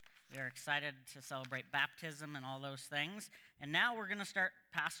We're excited to celebrate baptism and all those things. And now we're going to start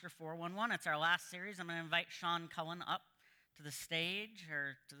Pastor 411. It's our last series. I'm going to invite Sean Cullen up to the stage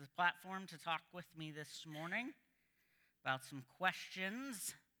or to the platform to talk with me this morning about some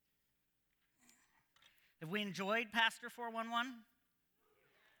questions. Have we enjoyed Pastor 411?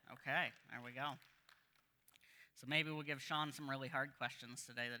 Okay, there we go. So maybe we'll give Sean some really hard questions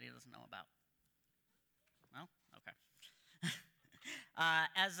today that he doesn't know about. No? Okay.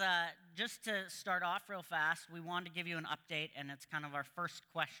 Just to start off real fast, we wanted to give you an update, and it's kind of our first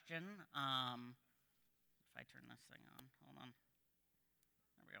question. If I turn this thing on, hold on.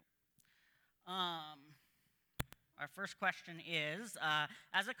 There we go. Our first question is,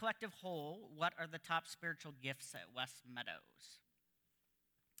 as a collective whole, what are the top spiritual gifts at West Meadows?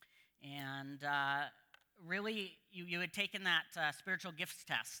 And really, you had taken that spiritual gifts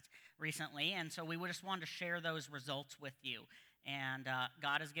test recently, and so we just wanted to share those results with you. And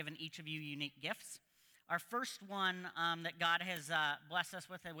God has given each of you unique gifts. Our first one that God has blessed us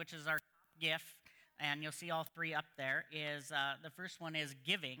with, which is our top gift, and you'll see all three up there, is the first one is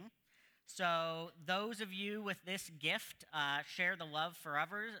giving. So those of you with this gift share the love for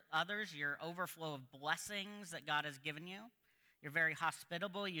others, your overflow of blessings that God has given you. You're very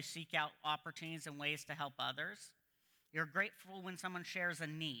hospitable. You seek out opportunities and ways to help others. You're grateful when someone shares a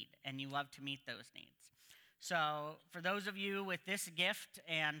need, and you love to meet those needs. So for those of you with this gift,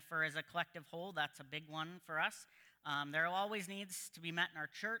 and for as a collective whole, that's a big one for us. There are always needs to be met in our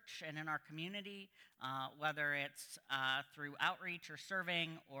church and in our community, whether it's through outreach or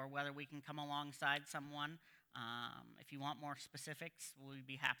serving, or whether we can come alongside someone. If you want more specifics, we'd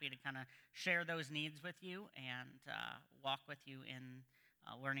be happy to kind of share those needs with you and walk with you in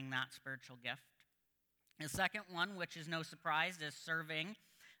learning that spiritual gift. The second one, which is no surprise, is serving.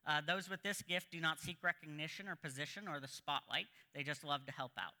 Those with this gift do not seek recognition or position or the spotlight. They just love to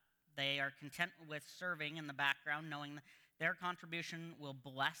help out. They are content with serving in the background, knowing that their contribution will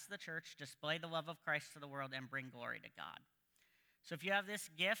bless the church, display the love of Christ to the world, and bring glory to God. So if you have this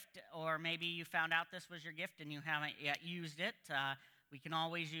gift, or maybe you found out this was your gift and you haven't yet used it, we can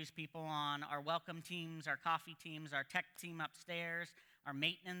always use people on our welcome teams, our coffee teams, our tech team upstairs, our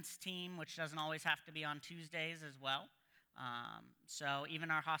maintenance team, which doesn't always have to be on Tuesdays as well. So even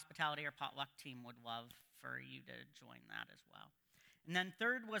our hospitality or potluck team would love for you to join that as well. And then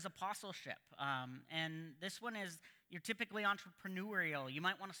third was apostleship. And this one is, you're typically entrepreneurial. You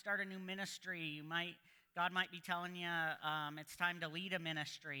might want to start a new ministry. God might be telling you it's time to lead a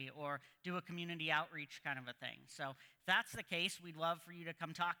ministry or do a community outreach kind of a thing. So if that's the case, we'd love for you to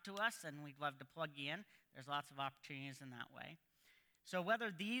come talk to us, and we'd love to plug you in. There's lots of opportunities in that way. So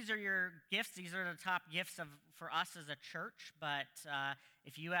whether these are your gifts, these are the top gifts for us as a church, but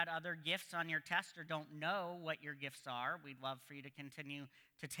if you had other gifts on your test or don't know what your gifts are, we'd love for you to continue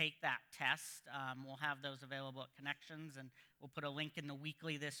to take that test. We'll have those available at Connections, and we'll put a link in the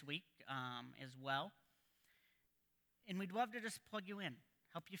weekly this week as well. And we'd love to just plug you in,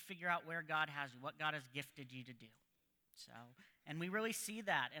 help you figure out where God has you, what God has gifted you to do. And we really see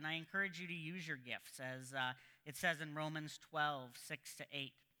that, and I encourage you to use your gifts, as it says in Romans 12,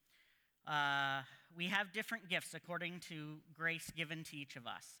 6-8. We have different gifts according to grace given to each of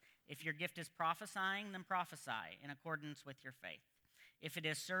us. If your gift is prophesying, then prophesy in accordance with your faith. If it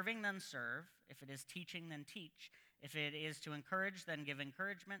is serving, then serve. If it is teaching, then teach. If it is to encourage, then give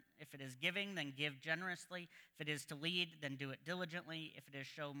encouragement. If it is giving, then give generously. If it is to lead, then do it diligently. If it is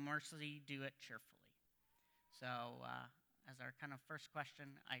show mercy, do it cheerfully. So as our kind of first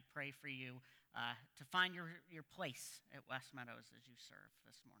question, I pray for you to find your place at West Meadows as you serve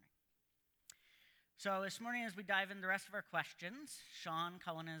this morning. So this morning, as we dive into the rest of our questions, Sean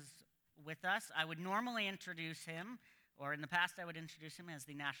Cullen is with us. I would normally introduce him, or in the past I would introduce him as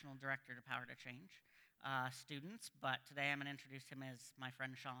the National Director to Power to Change students, but today I'm going to introduce him as my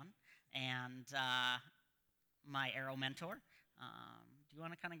friend Sean and my Arrow mentor. Do you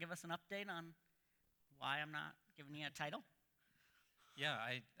want to kind of give us an update on why I'm not giving you a title? Yeah,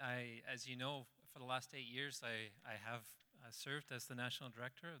 I as you know, for the last 8 years, I have served as the National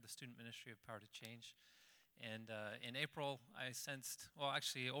Director of the Student Ministry of Power to Change. And in April, I sensed, well,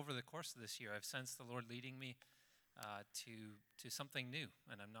 actually, over the course of this year, I've sensed the Lord leading me to something new,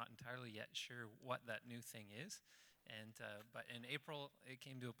 and I'm not entirely yet sure what that new thing is. And but in April, it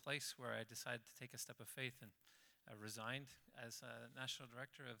came to a place where I decided to take a step of faith and resigned as National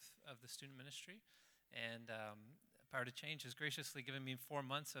Director of the Student Ministry. And Power to Change has graciously given me 4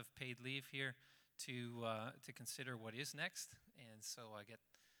 months of paid leave here to consider what is next. And so I get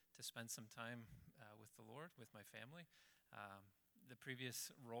to spend some time with the Lord, with my family. The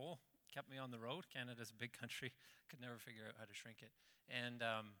previous role kept me on the road. Canada's a big country. Could never figure out how to shrink it. And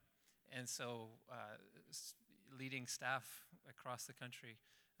And so leading staff across the country,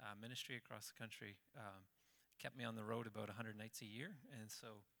 ministry across the country, kept me on the road about 100 nights a year. And so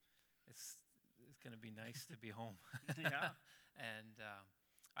it's going to be nice to be home. Yeah. And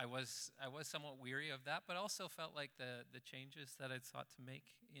I was somewhat weary of that, but also felt like the changes that I'd sought to make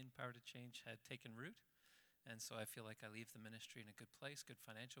in Power to Change had taken root. And so I feel like I leave the ministry in a good place, good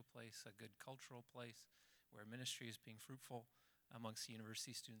financial place, a good cultural place, where ministry is being fruitful amongst the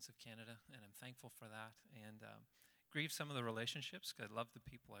university students of Canada, and I'm thankful for that. And grieve some of the relationships, because I love the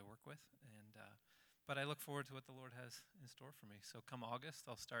people I work with. And but I look forward to what the Lord has in store for me. So come August,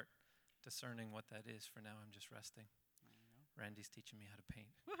 I'll start discerning what that is. For now, I'm just resting. Randy's teaching me how to paint.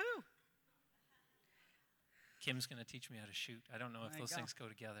 Woohoo! Kim's going to teach me how to shoot. I don't know if There you those go. things go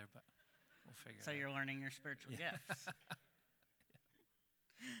together, but we'll figure So it out. you're learning your spiritual Yeah. gifts.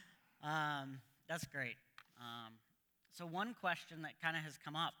 That's great. So one question that kind of has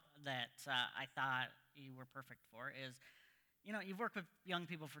come up that I thought you were perfect for is, you've worked with young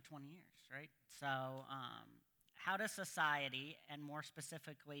people for 20 years, right? So how does society, and more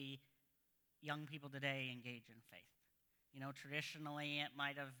specifically young people today, engage in faith? Traditionally it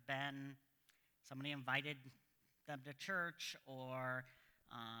might have been somebody invited them to church, or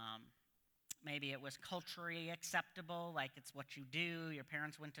maybe it was culturally acceptable, like it's what you do. Your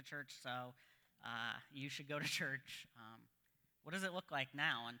parents went to church, so you should go to church. What does it look like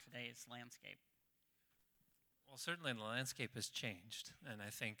now in today's landscape? Well, certainly the landscape has changed, and I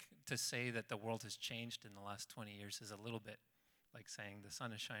think to say that the world has changed in the last 20 years is a little bit like saying the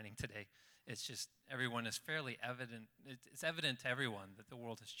sun is shining today. It's just everyone is fairly evident. It's evident to everyone that the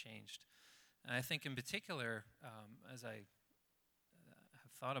world has changed. And I think in particular, as I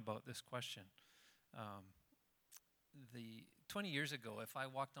have thought about this question, the 20 years ago, if I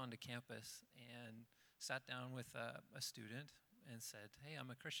walked onto campus and sat down with a student and said, "Hey, I'm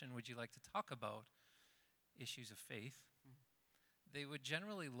a Christian, would you like to talk about issues of faith?" They would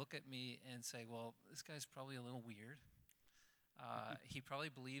generally look at me and say, "Well, this guy's probably a little weird. He probably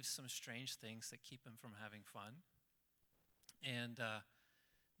believes some strange things that keep him from having fun. And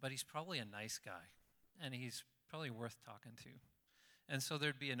but he's probably a nice guy, and he's probably worth talking to." And so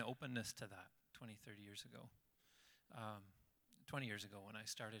there'd be an openness to that 20, 30 years ago. 20 years ago when I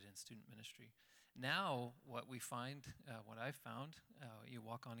started in student ministry. Now what we find, what I've found, you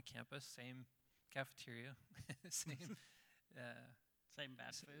walk on a campus, same cafeteria, same... Same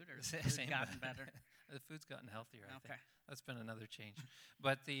bad food, or Sa- food's same gotten bad- better? The food's gotten healthier, I think. Okay. That's been another change.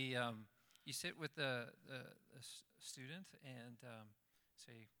 But you sit with the student and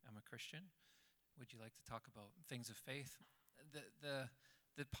say, "I'm a Christian. Would you like to talk about things of faith?"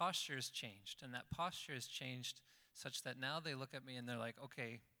 The posture has changed, and that posture has changed such that now they look at me and they're like,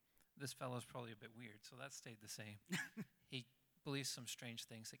 "Okay, this fellow's probably a bit weird," so that stayed the same. He believes some strange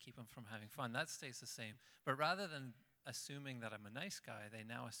things that keep him from having fun. That stays the same. But rather than assuming that I'm a nice guy, they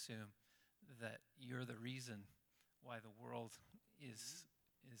now assume that you're the reason why the world is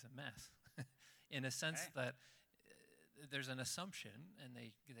a mess. In a sense Okay. that there's an assumption, and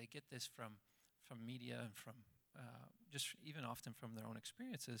they get this from media and from just even often from their own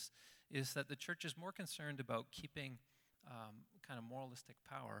experiences, is that the church is more concerned about keeping kind of moralistic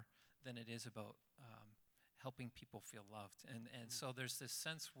power than it is about helping people feel loved. And so there's this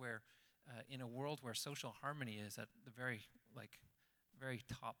sense where in a world where social harmony is at the very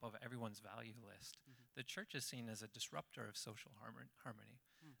top of everyone's value list, the church is seen as a disruptor of social harmony,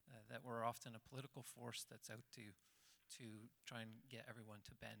 that we're often a political force that's out to try and get everyone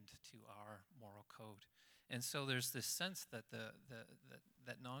to bend to our moral code. And so there's this sense that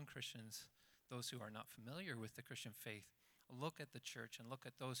that non-Christians, those who are not familiar with the Christian faith, look at the church and look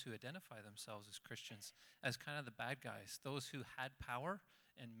at those who identify themselves as Christians as kind of the bad guys, those who had power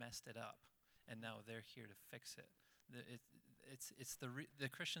and messed it up, and now they're here to fix it. The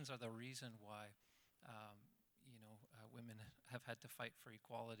Christians are the reason why women have had to fight for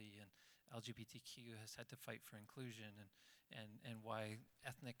equality, and LGBTQ has had to fight for inclusion, and why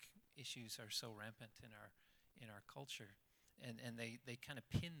ethnic issues are so rampant in our culture, and they kind of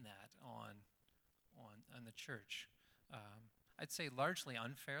pin that on the church. I'd say largely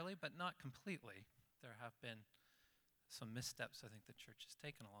unfairly, but not completely. There have been some missteps I think the church has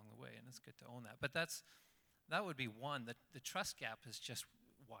taken along the way, and it's good to own that. But that would be one. The trust gap has just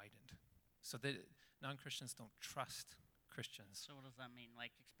widened. So non-Christians don't trust Christians. So what does that mean?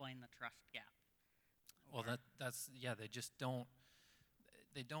 Like, explain the trust gap. Well, Or- they just don't.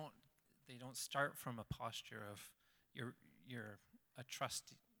 They don't start from a posture of you're a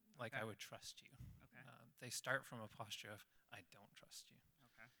trust, like Okay. I would trust you. Okay. They start from a posture of I don't trust you.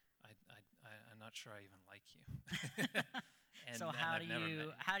 Okay. I'm not sure I even like you. and, So and I've never met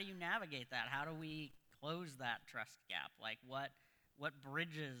you. how do you navigate that? How do we close that trust gap? Like what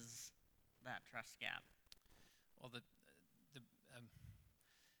bridges that trust gap? Well, the um,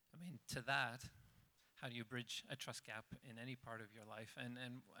 I mean, to that, how do you bridge a trust gap in any part of your life? And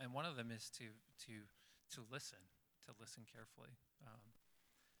one of them is to listen carefully.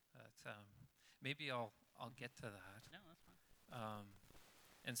 Maybe I'll get to that. No, that's fine. Um,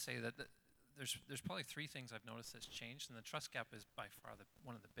 and say that there's probably three things I've noticed that's changed, and the trust gap is by far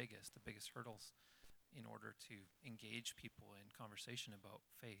one of the biggest hurdles in order to engage people in conversation about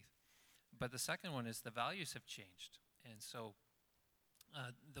faith. But the second one is the values have changed, and so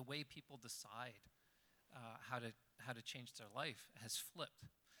the way people decide how to change their life has flipped.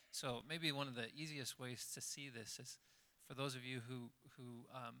 So maybe one of the easiest ways to see this is for those of you who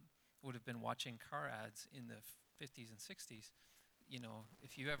would have been watching car ads in the 50s and 60s. You know,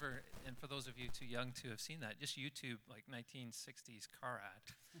 if you ever, and for those of you too young to have seen that, just YouTube like 1960s car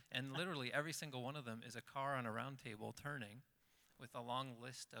ad. And literally every single one of them is a car on a round table turning with a long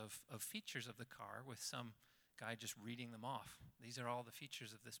list of features of the car with some guy just reading them off. These are all the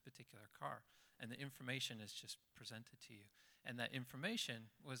features of this particular car. And the information is just presented to you. And that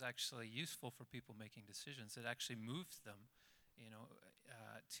information was actually useful for people making decisions. It actually moved them, you know,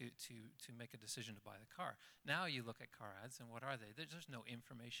 to make a decision to buy the car. Now you look at car ads, and what are they? There's no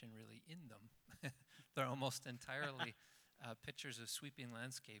information really in them. They're almost entirely pictures of sweeping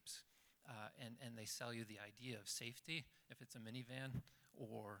landscapes, and they sell you the idea of safety if it's a minivan,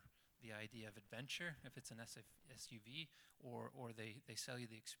 or the idea of adventure if it's an SUV, or they sell you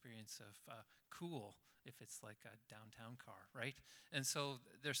the experience of cool if it's like a downtown car, right? And so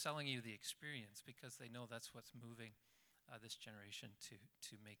they're selling you the experience because they know that's what's moving this generation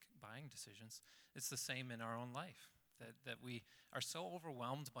to make buying decisions. It's the same in our own life, that we are so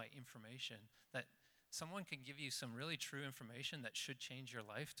overwhelmed by information that someone can give you some really true information that should change your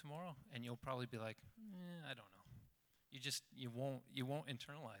life tomorrow, and you'll probably be like, I don't know. You won't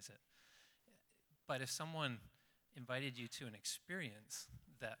internalize it. But if someone invited you to an experience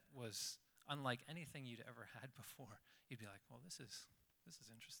that was unlike anything you'd ever had before, you'd be like, well, this is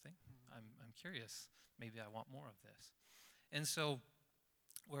interesting. I'm curious. Maybe I want more of this. And so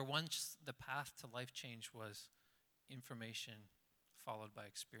where once the path to life change was information followed by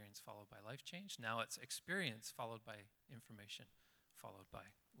experience followed by life change, now it's experience followed by information followed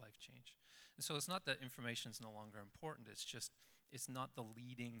by life change. And so it's not that information is no longer important. It's just, it's not how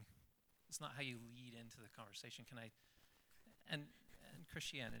you lead into the conversation. And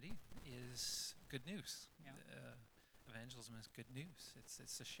Christianity is good news. Yeah. Evangelism is good news.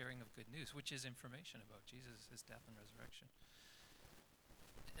 It's the sharing of good news, which is information about Jesus, his death and resurrection.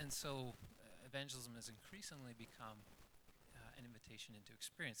 And so evangelism has increasingly become an invitation into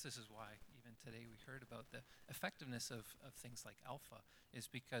experience. This is why even today we heard about the effectiveness of things like Alpha, is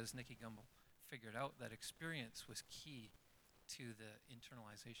because Nicky Gumbel figured out that experience was key to the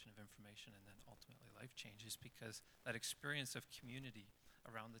internalization of information and then ultimately life changes, because that experience of community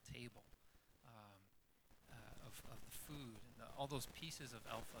around the table, of the food, and all those pieces of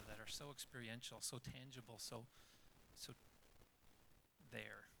Alpha that are so experiential, so tangible, so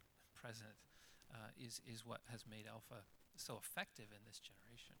there, present, is what has made Alpha so effective in this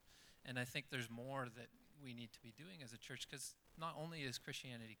generation. And I think there's more that we need to be doing as a church, because not only is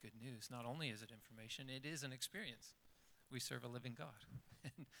Christianity good news, not only is it information, it is an experience. We serve a living God,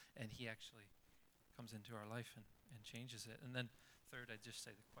 and he actually comes into our life and changes it. And then third, I'd just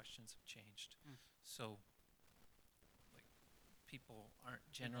say the questions have changed. So like, people aren't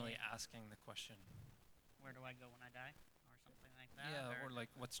generally asking the question, Where do I go when I die? Or something like that? yeah, or like,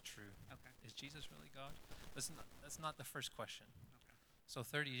 what's true? Okay. Is Jesus really God? That's not the first question. Okay. So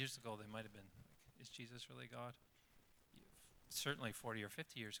 30 years ago, they might have been like, is Jesus really God? Certainly 40 or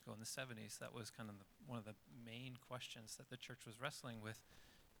 50 years ago in the 70s, that was kind of one of the main questions that the church was wrestling with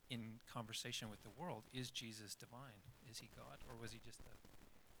in conversation with the world. Is Jesus divine? Is he God? Or was he just a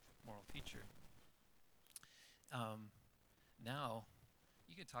moral teacher? Now,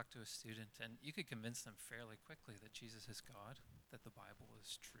 you could talk to a student and you could convince them fairly quickly that Jesus is God, that the Bible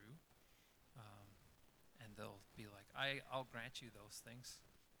is true. And they'll be like, I'll grant you those things.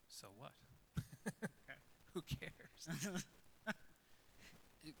 So what? Okay. Who cares?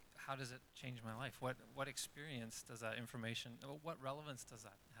 How does it change my life? What experience does that information, what relevance does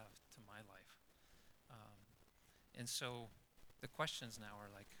that have to my life? And so the questions now are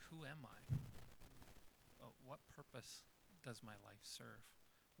like, who am I? What purpose does my life serve?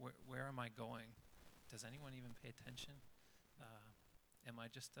 Where am I going? Does anyone even pay attention? Am I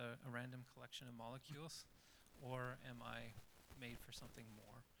just a random collection of molecules? Or am I made for something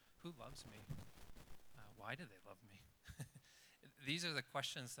more? Who loves me? Why do they love me? these are the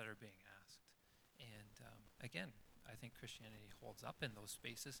questions that are being asked. And again, I think Christianity holds up in those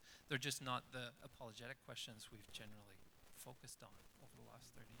spaces. They're just not the apologetic questions we've generally focused on over the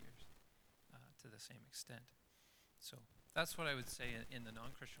last 30 years to the same extent. So that's what I would say in the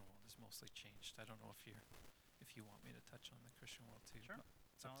non-Christian world is mostly changed. I don't know if you want me to touch on the Christian world too. Sure.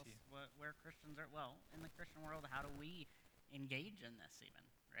 It's up to you. Where Christians are, well, in the Christian world, how do we engage in this even,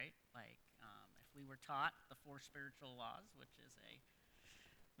 right? Like, if we were taught the 4 spiritual laws, which is a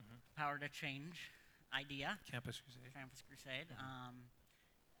power to change idea, Campus Crusade. Campus Crusade,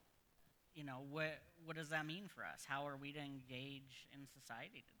 what does that mean for us? How are we to engage in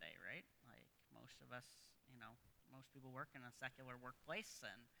society today, right? Like, most of us, most people work in a secular workplace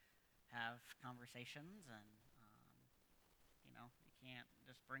and have conversations, and you can't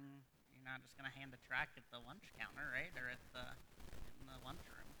just you're not just going to hand a tract at the lunch counter, right, or in the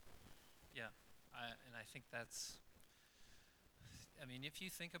lunchroom. Yeah, and I think that's, I mean, if you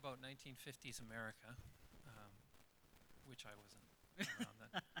think about 1950s America, which I wasn't around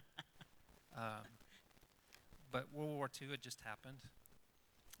then, but World War II had just happened,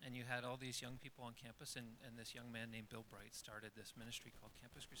 and you had all these young people on campus, and this young man named Bill Bright started this ministry called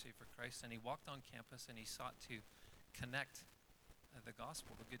Campus Crusade for Christ, and he walked on campus and he sought to connect the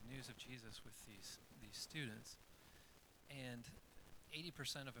gospel, the good news of Jesus, with these students. And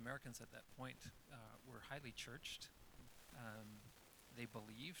 80% of Americans at that point were highly churched. They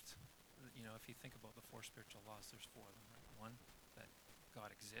believed, if you think about the 4 spiritual laws, there's 4 of them, right? 1, that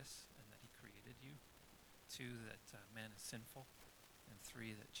God exists and that he created you. 2, that man is sinful. And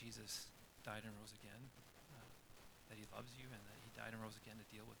 3, that Jesus died and rose again, that he loves you, and that he died and rose again to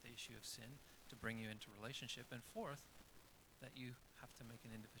deal with the issue of sin, to bring you into relationship. And 4th, that you have to make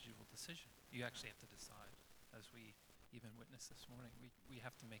an individual decision. You actually have to decide, as we even witnessed this morning. We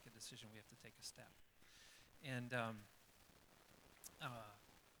have to make a decision. We have to take a step. And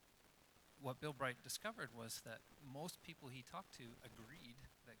what Bill Bright discovered was that most people he talked to agreed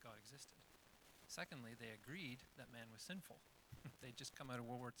that God existed. Secondly, they agreed that man was sinful. They'd just come out of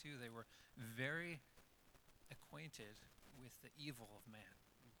World War II. They were very acquainted with the evil of man.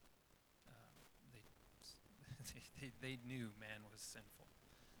 They knew man was sinful.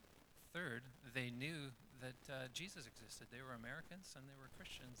 Third, they knew that Jesus existed. They were Americans and they were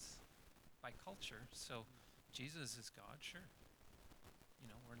Christians by culture. So Jesus is God, sure.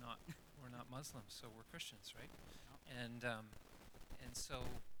 We're not Muslims, so we're Christians, right? And so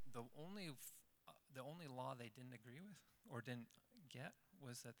the only law they didn't agree with or didn't get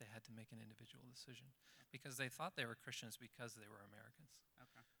was that they had to make an individual decision, because they thought they were Christians because they were Americans,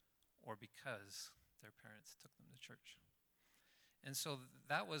 or because their parents took them to church. And so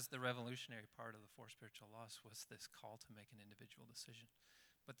that was the revolutionary part of the 4 spiritual laws, was this call to make an individual decision.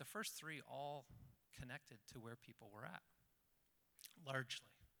 But the first 3 all connected to where people were at,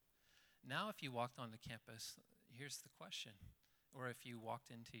 largely. Now if you walked onto campus, here's the question, or if you walked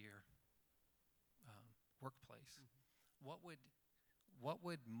into your workplace, what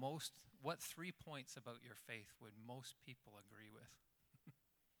 3 points about your faith would most people agree with?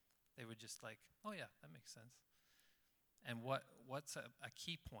 They would just like, oh yeah, that makes sense. And what's a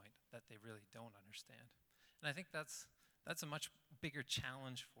key point that they really don't understand? And I think that's a much bigger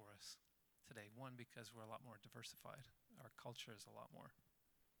challenge for us today. 1, because we're a lot more diversified. Our culture is a lot more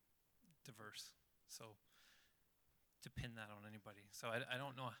diverse. So to pin that on anybody. So I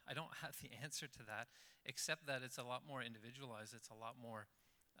don't know. I don't have the answer to that, except that it's a lot more individualized. It's a lot more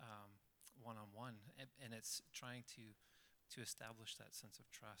one-on-one, and it's trying to establish that sense of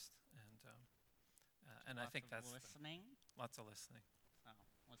trust. And I think that's lots of listening. So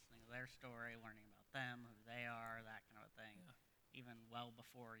listening to their story, learning about them, who they are, that kind of a thing. Yeah. Even well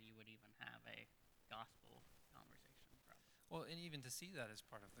before you would even have a gospel conversation, probably. Well, and even to see that as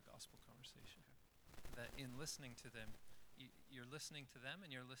part of the gospel conversation. That in listening to them, you're listening to them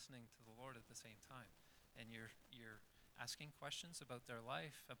and you're listening to the Lord at the same time. And you're asking questions about their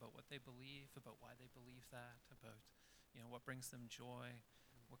life, about what they believe, about why they believe that, about what brings them joy,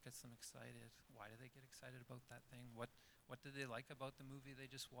 what gets them excited, why do they get excited about that thing, what did they like about the movie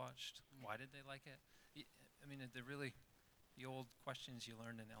they just watched, why did they like it? I mean, they're really the old questions you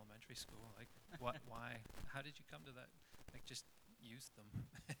learned in elementary school, like what, why, how did you come to that? Like, just use them.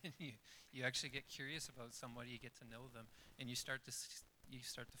 And you actually get curious about somebody, you get to know them, and you start to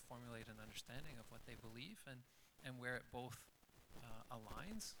formulate an understanding of what they believe and where it both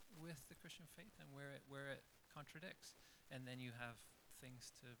aligns with the Christian faith and where it contradicts. And then you have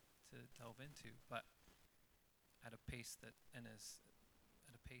things to delve into, but at a pace and a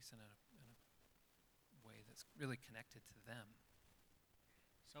way that's really connected to them.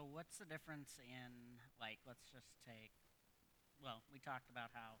 So what's the difference in, like, let's just take well, we talked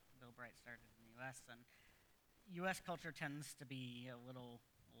about how Bill Bright started in the U.S., and U.S. culture tends to be a little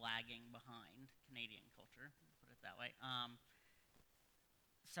lagging behind Canadian culture, put it that way.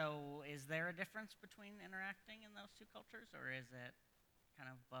 So is there a difference between interacting in those two cultures, or is it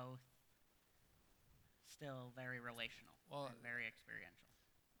kind of both still very relational Well, and very experiential?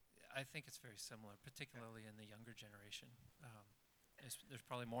 I think it's very similar, particularly in the younger generation. There's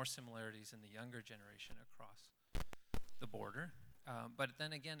probably more similarities in the younger generation across the border. But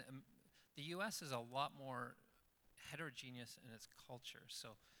then again, the U.S. is a lot more heterogeneous in its culture.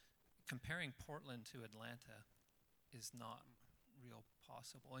 So comparing Portland to Atlanta is not real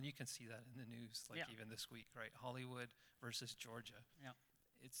possible. And you can see that in the news, like even this week, right? Hollywood versus Georgia. Yeah.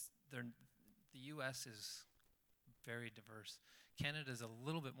 The U.S. is very diverse. Canada is a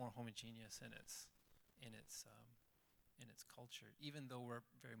little bit more homogeneous in its culture, even though we're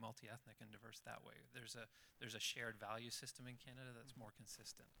very multi-ethnic and diverse that way. There's a shared value system in Canada that's more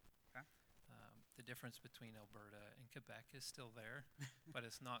consistent. Okay. The difference between Alberta and Quebec is still there, but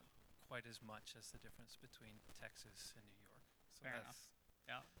it's not quite as much as the difference between Texas and New York. So Fair enough.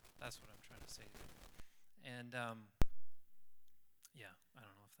 Yeah. that's what I'm trying to say. And yeah, I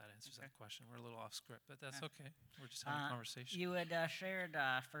don't know if that answers that question. We're a little off script, but that's okay. We're just having a conversation. You had shared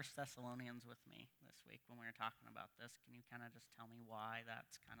 1 Thessalonians with me this week when we were talking about this. Can you kind of just tell me why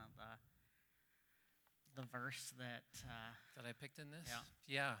that's kind of the verse that I picked in this?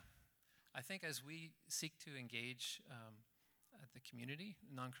 Yeah. I think as we seek to engage the community,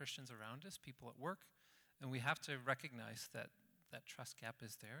 non-Christians around us, people at work, and we have to recognize that trust gap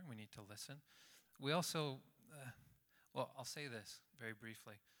is there, and we need to listen. We also, well, I'll say this very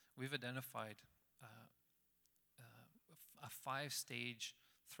briefly. We've identified a 5-stage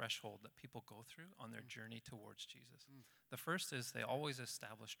threshold that people go through on their journey towards Jesus. The first is they always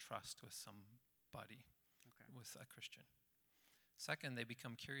establish trust with somebody, with a Christian. Second, they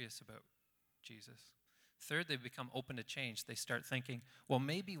become curious about Jesus. Third, they become open to change. They start thinking, well,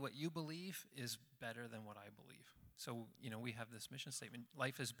 maybe what you believe is better than what I believe. So, we have this mission statement,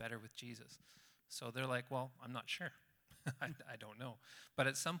 life is better with Jesus. So they're like, well, I'm not sure. I don't know. But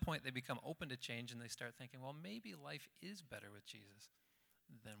at some point, they become open to change, and they start thinking, well, maybe life is better with Jesus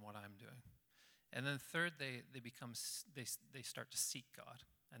than what I'm doing. And then third, they start to seek God,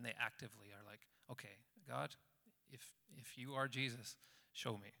 and they actively are like, okay, God, if you are Jesus,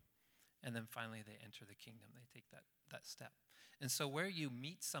 show me. And then finally, they enter the kingdom. They take that step. And so where you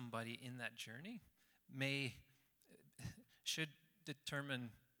meet somebody in that journey should determine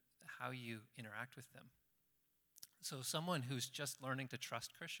how you interact with them. So someone who's just learning to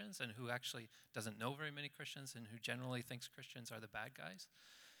trust Christians and who actually doesn't know very many Christians and who generally thinks Christians are the bad guys,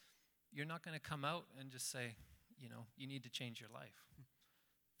 you're not going to come out and just say, you need to change your life.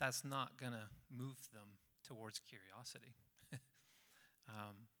 That's not going to move them towards curiosity.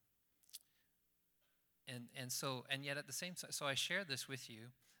 And yet at the same time, so I share this with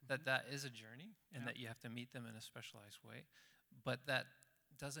you, that is a journey, and that you have to meet them in a specialized way, but that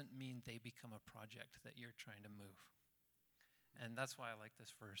doesn't mean they become a project that you're trying to move. And that's why I like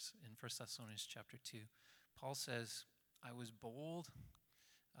this verse in 1 Thessalonians chapter 2. Paul says, I was bold.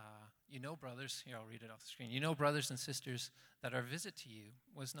 Brothers, here I'll read it off the screen. Brothers and sisters, that our visit to you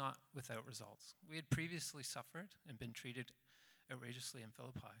was not without results. We had previously suffered and been treated outrageously in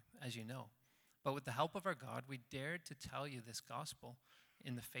Philippi, as you know. But with the help of our God, we dared to tell you this gospel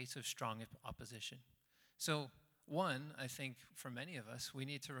in the face of strong opposition. So, one, I think for many of us, we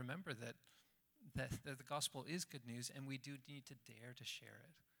need to remember that the gospel is good news, and we do need to dare to share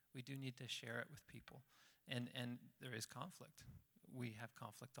it. We do need to share it with people. And there is conflict. We have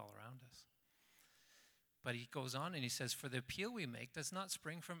conflict all around us. But he goes on and he says, for the appeal we make does not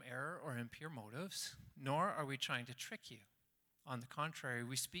spring from error or impure motives, nor are we trying to trick you. On the contrary,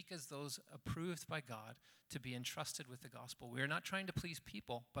 we speak as those approved by God to be entrusted with the gospel. We are not trying to please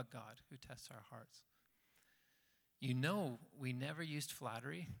people, but God, who tests our hearts. We never used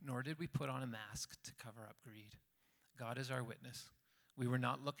flattery, nor did we put on a mask to cover up greed. God is our witness. We were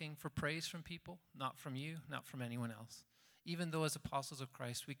not looking for praise from people, not from you, not from anyone else. Even though as apostles of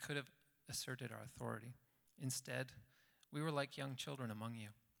Christ, we could have asserted our authority. Instead, we were like young children among you.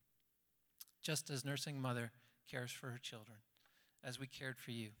 Just as nursing mother cares for her children, as we cared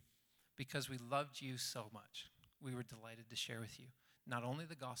for you, because we loved you so much, we were delighted to share with you not only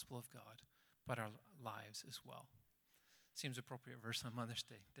the gospel of God, but our lives as well. Seems appropriate verse on Mother's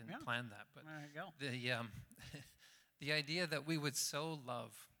Day. Didn't plan that, but there you go. The idea that we would so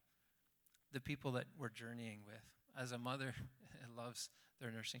love the people that we're journeying with, as a mother loves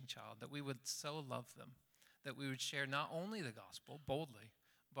their nursing child, that we would so love them, that we would share not only the gospel boldly,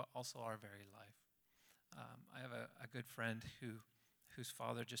 but also our very life. I have a good friend whose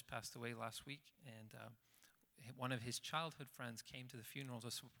father just passed away last week, and one of his childhood friends came to the funeral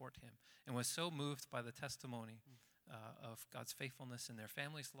to support him and was so moved by the testimony of God's faithfulness in their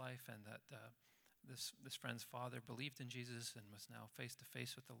family's life, and that this friend's father believed in Jesus and was now face to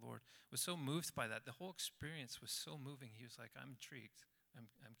face with the Lord. Was so moved by that. The whole experience was so moving. He was like, "I'm intrigued.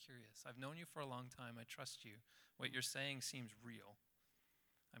 I'm curious. I've known you for a long time. I trust you. What you're saying seems real.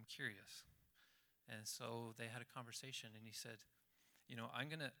 I'm curious." And so they had a conversation, and he said,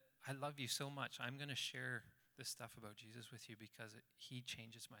 I love you so much. I'm going to share this stuff about Jesus with you because he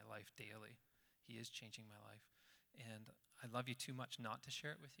changes my life daily. He is changing my life. And I love you too much not to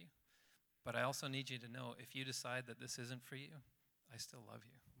share it with you. But I also need you to know, if you decide that this isn't for you, I still love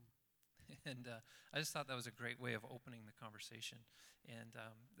you. And I just thought that was a great way of opening the conversation. And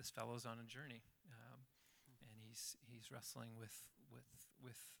this fellow's on a journey, and he's wrestling with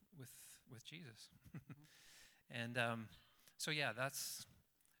Jesus. And so yeah, there's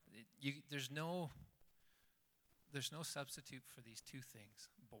no substitute for these two things: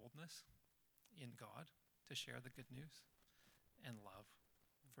 boldness in God to share the good news, and love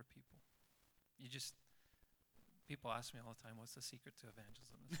for people. People ask me all the time, "What's the secret to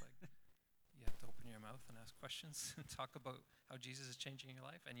evangelism?" It's like, you have to open your mouth and ask questions and talk about how Jesus is changing your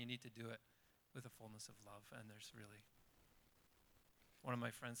life, and you need to do it with a fullness of love. And there's really, one of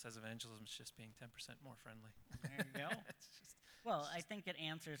my friends says evangelism is just being 10% more friendly. There you go. Well, I think it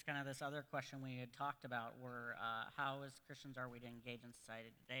answers kind of this other question we had talked about, where how as Christians are we to engage in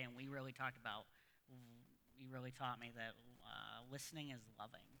society today? And we really talked about, you really taught me that listening is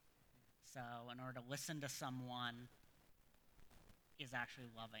loving. So in order to listen to someone is actually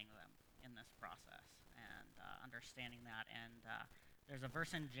loving them in this process, and understanding that. And there's a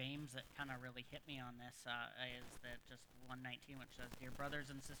verse in James that kind of really hit me on this, is that just 1:19, which says, "Dear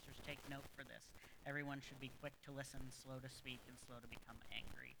brothers and sisters, take note for this. Everyone should be quick to listen, slow to speak, and slow to become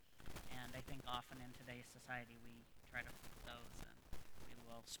angry." And I think often in today's society we try to flip those, and we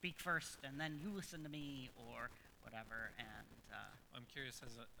will speak first and then you listen to me, or whatever. And I'm curious,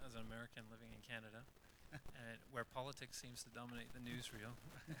 as an American living in Canada, and where politics seems to dominate the newsreel,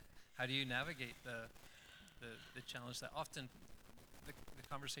 how do you navigate the challenge that often the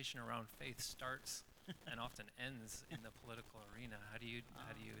conversation around faith starts and often ends in the political arena? How do you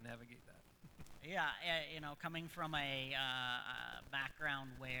navigate that? Yeah, coming from a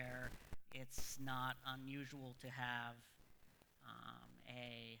background where it's not unusual to have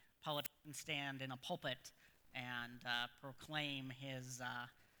a politician stand in a pulpit and proclaim his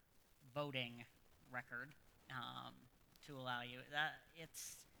voting record, to allow you that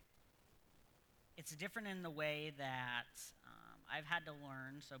it's different in the way that I've had to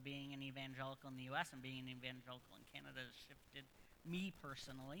learn. So being an evangelical in the U.S. and being an evangelical in Canada has shifted me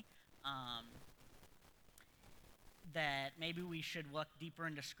personally. That maybe we should look deeper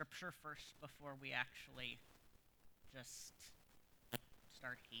into Scripture first before we actually just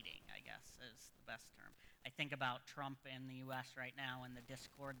start hating, I guess is the best term. I think about Trump in the U.S. right now and the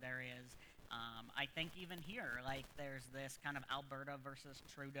discord there is. I think even here, like, there's this kind of Alberta versus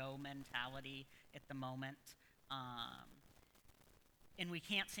Trudeau mentality at the moment. And we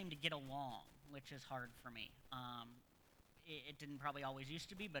can't seem to get along, which is hard for me. It didn't probably always used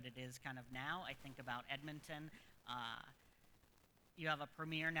to be, but it is kind of now. I think about Edmonton. You have a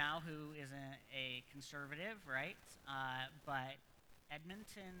premier now who is a conservative, right? But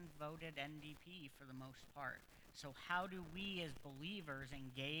Edmonton voted NDP for the most part. So how do we as believers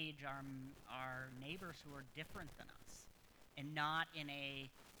engage our neighbors who are different than us, and not in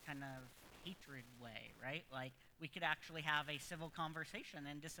a kind of hatred way, right? Like, we could actually have a civil conversation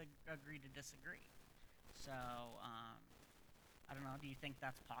and agree to disagree. So I don't know. Do you think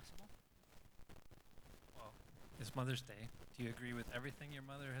that's possible? Well, it's Mother's Day. Do you agree with everything your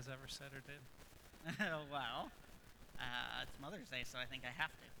mother has ever said or did? Well, it's Mother's Day, so I think I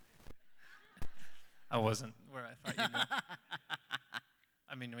have to. I wasn't where I thought you'd go.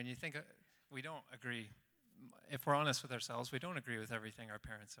 I mean, when you think, we don't agree. If we're honest with ourselves, we don't agree with everything our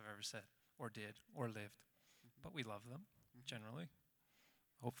parents have ever said or did or lived. But we love them, generally,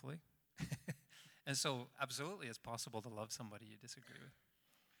 hopefully. And so, absolutely, it's possible to love somebody you disagree with.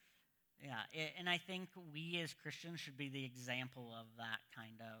 Yeah, and I think we as Christians should be the example of that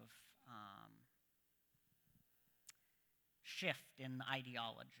kind of shift in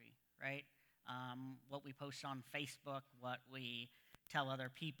ideology, right? What we post on Facebook, what we tell other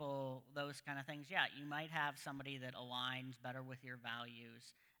people, those kind of things. Yeah, you might have somebody that aligns better with your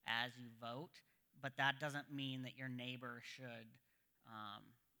values as you vote, but that doesn't mean that your neighbor should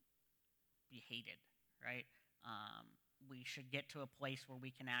be hated, right? we should get to a place where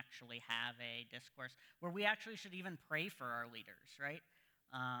we can actually have a discourse, where we actually should even pray for our leaders, right?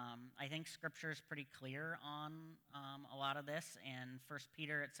 I think Scripture is pretty clear on a lot of this. In 1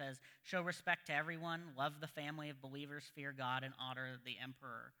 Peter, it says, show respect to everyone, love the family of believers, fear God, and honor the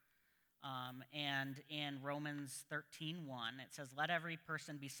emperor. And in Romans 13:1, it says, let every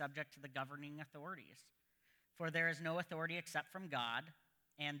person be subject to the governing authorities. For there is no authority except from God,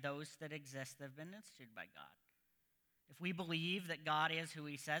 and those that exist have been instituted by God. If we believe that God is who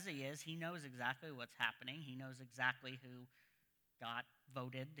he says he is, he knows exactly what's happening. He knows exactly who got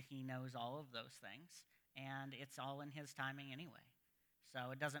voted. He knows all of those things. And it's all in his timing anyway.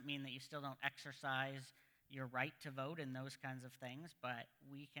 So it doesn't mean that you still don't exercise your right to vote and those kinds of things, but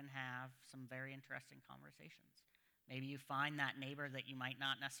we can have some very interesting conversations. Maybe you find that neighbor that you might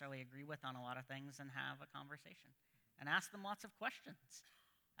not necessarily agree with on a lot of things and have a conversation. And ask them lots of questions.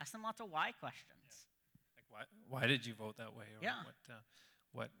 Ask them lots of why questions. Yeah. Like why did you vote that way? Or Yeah.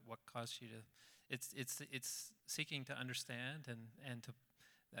 What caused you to? It's seeking to understand and to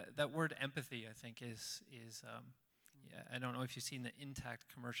that word empathy, I think, is yeah, I don't know if you've seen the Intact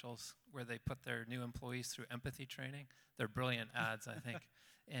commercials where they put their new employees through empathy training. They're brilliant ads, I think.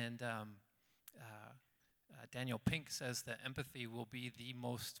 And Daniel Pink says that empathy will be the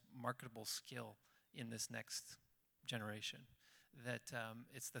most marketable skill in this next generation. That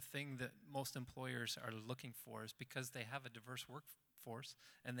it's the thing that most employers are looking for, is because they have a diverse workforce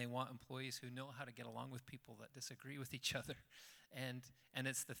and they want employees who know how to get along with people that disagree with each other. And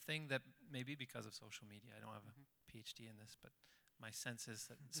it's the thing that, maybe because of social media, I don't have a PhD in this, but my sense is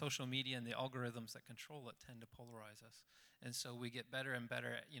that social media and the algorithms that control it tend to polarize us. And so we get better and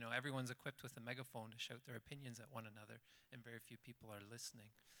better at, everyone's equipped with a megaphone to shout their opinions at one another, and very few people are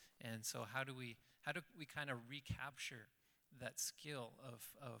listening. And so how do we kind of recapture that skill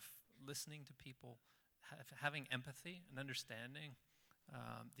of listening to people, having empathy and understanding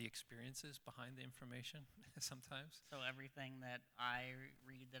the experiences behind the information sometimes? So everything that I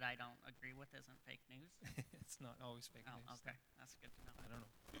read that I don't agree with isn't fake news? It's not always fake news. Oh, okay. That's good to know. I don't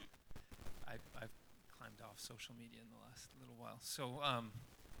know. I've climbed off social media in the last little while. So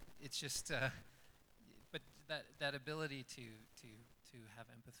it's just, but that ability to have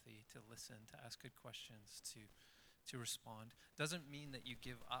empathy, to listen, to ask good questions, to respond, doesn't mean that you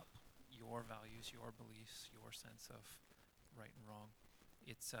give up your values, your beliefs, your sense of right and wrong.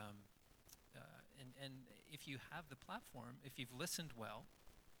 It's and if you have the platform, if you've listened well,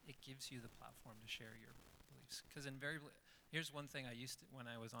 it gives you the platform to share your beliefs. Because invariably, here's one thing I used to, when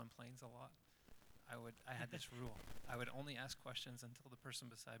I was on planes a lot, I had this rule. I would only ask questions until the person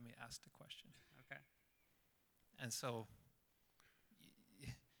beside me asked a question. Okay. And so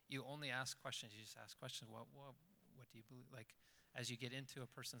you only ask questions. You just ask questions. What do you believe? Like, as you get into a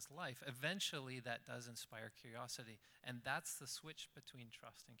person's life, eventually that does inspire curiosity. And that's the switch between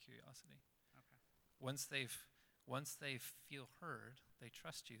trust and curiosity. Okay. Once they feel heard, they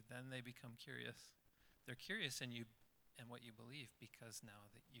trust you, then they become curious. They're curious in you and what you believe, because now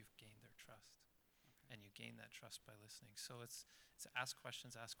that you've gained their trust. Okay. And you gain that trust by listening. So it's ask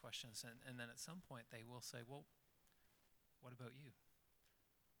questions, and then at some point they will say, well, what about you?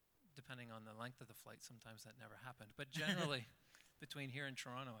 Depending on the length of the flight, sometimes that never happened. But generally, between here and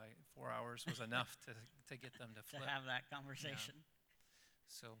Toronto, 4 hours was enough to get them to flip. To have that conversation. Yeah.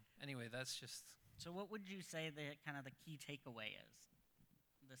 So anyway, that's just... So what would you say the kind of the key takeaway is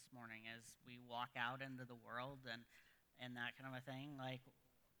this morning as we walk out into the world and that kind of a thing? Like,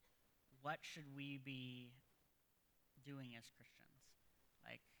 what should we be doing as Christians?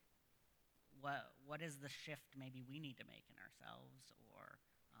 Like, what is the shift maybe we need to make in ourselves, or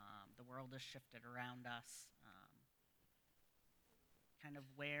the world has shifted around us? Kind of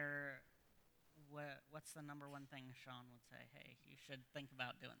what's the number one thing Sean would say? Hey, you should think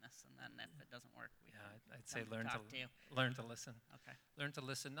about doing this, and then if it doesn't work, I'd say learn to listen. Okay. Learn to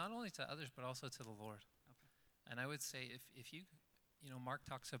listen not only to others but also to the Lord. Okay. And I would say if you Mark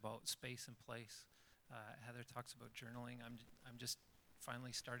talks about space and place. Heather talks about journaling. I'm just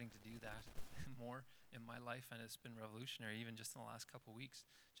finally starting to do that more in my life, and it's been revolutionary even just in the last couple of weeks.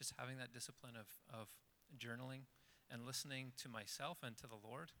 Just having that discipline of journaling and listening to myself and to the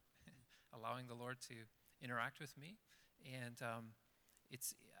Lord, allowing the Lord to interact with me. And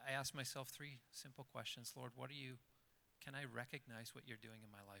I ask myself 3 simple questions. Lord, can I recognize what you're doing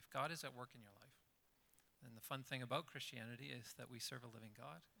in my life? God is at work in your life. And the fun thing about Christianity is that we serve a living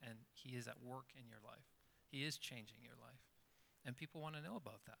God, and he is at work in your life. He is changing your life. And people want to know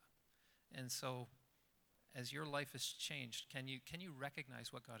about that. And so as your life has changed, can you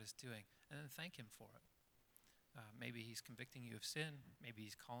recognize what God is doing and then thank him for it? Maybe he's convicting you of sin. Maybe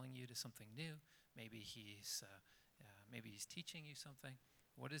he's calling you to something new. Maybe he's Maybe he's teaching you something.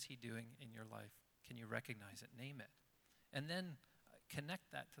 What is he doing in your life? Can you recognize it? Name it. And then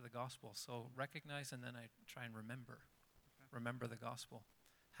connect that to the gospel. So recognize, and then I try and remember. Okay. Remember the gospel.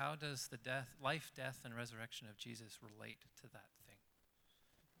 How does the life, death, and resurrection of Jesus relate to that thing?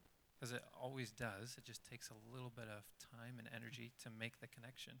 Because it always does. It just takes a little bit of time and energy to make the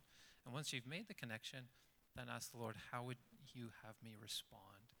connection. And once you've made the connection, then ask the Lord, how would you have me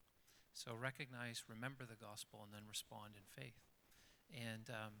respond? So recognize, remember the gospel, and then respond in faith. And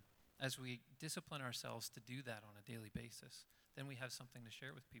as we discipline ourselves to do that on a daily basis, then we have something to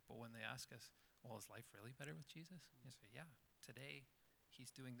share with people when they ask us, well, is life really better with Jesus? And you say, yeah, today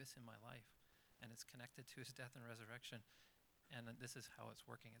he's doing this in my life, and it's connected to his death and resurrection, and this is how it's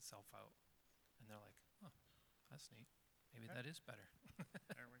working itself out. And they're like, oh, that's neat. Maybe that is better.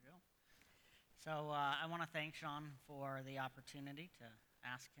 There we go. So I want to thank Sean for the opportunity to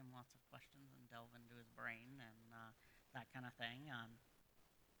ask him lots of questions and delve into his brain and that kind of thing.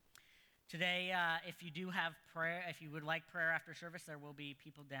 Today, if you do have prayer, if you would like prayer after service, there will be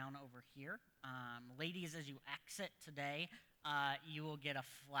people down over here. Ladies, as you exit today, you will get a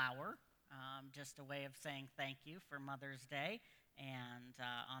flower, just a way of saying thank you for Mother's Day. And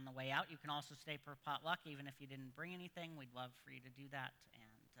on the way out, you can also stay for potluck, even if you didn't bring anything. We'd love for you to do that. And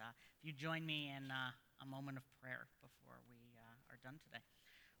if you join me in a moment of prayer before we are done today.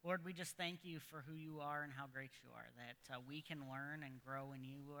 Lord, we just thank you for who you are and how great you are, that we can learn and grow in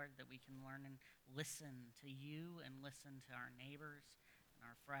you, Lord, that we can learn and listen to you and listen to our neighbors and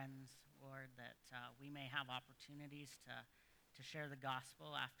our friends, Lord, that we may have opportunities to share the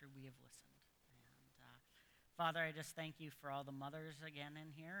gospel after we have listened. And Father, I just thank you for all the mothers again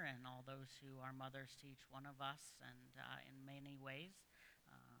in here and all those who are mothers to each one of us and in many ways.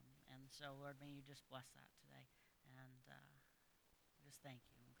 And so, Lord, may you just bless that today. And just thank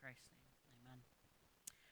you in Christ's name.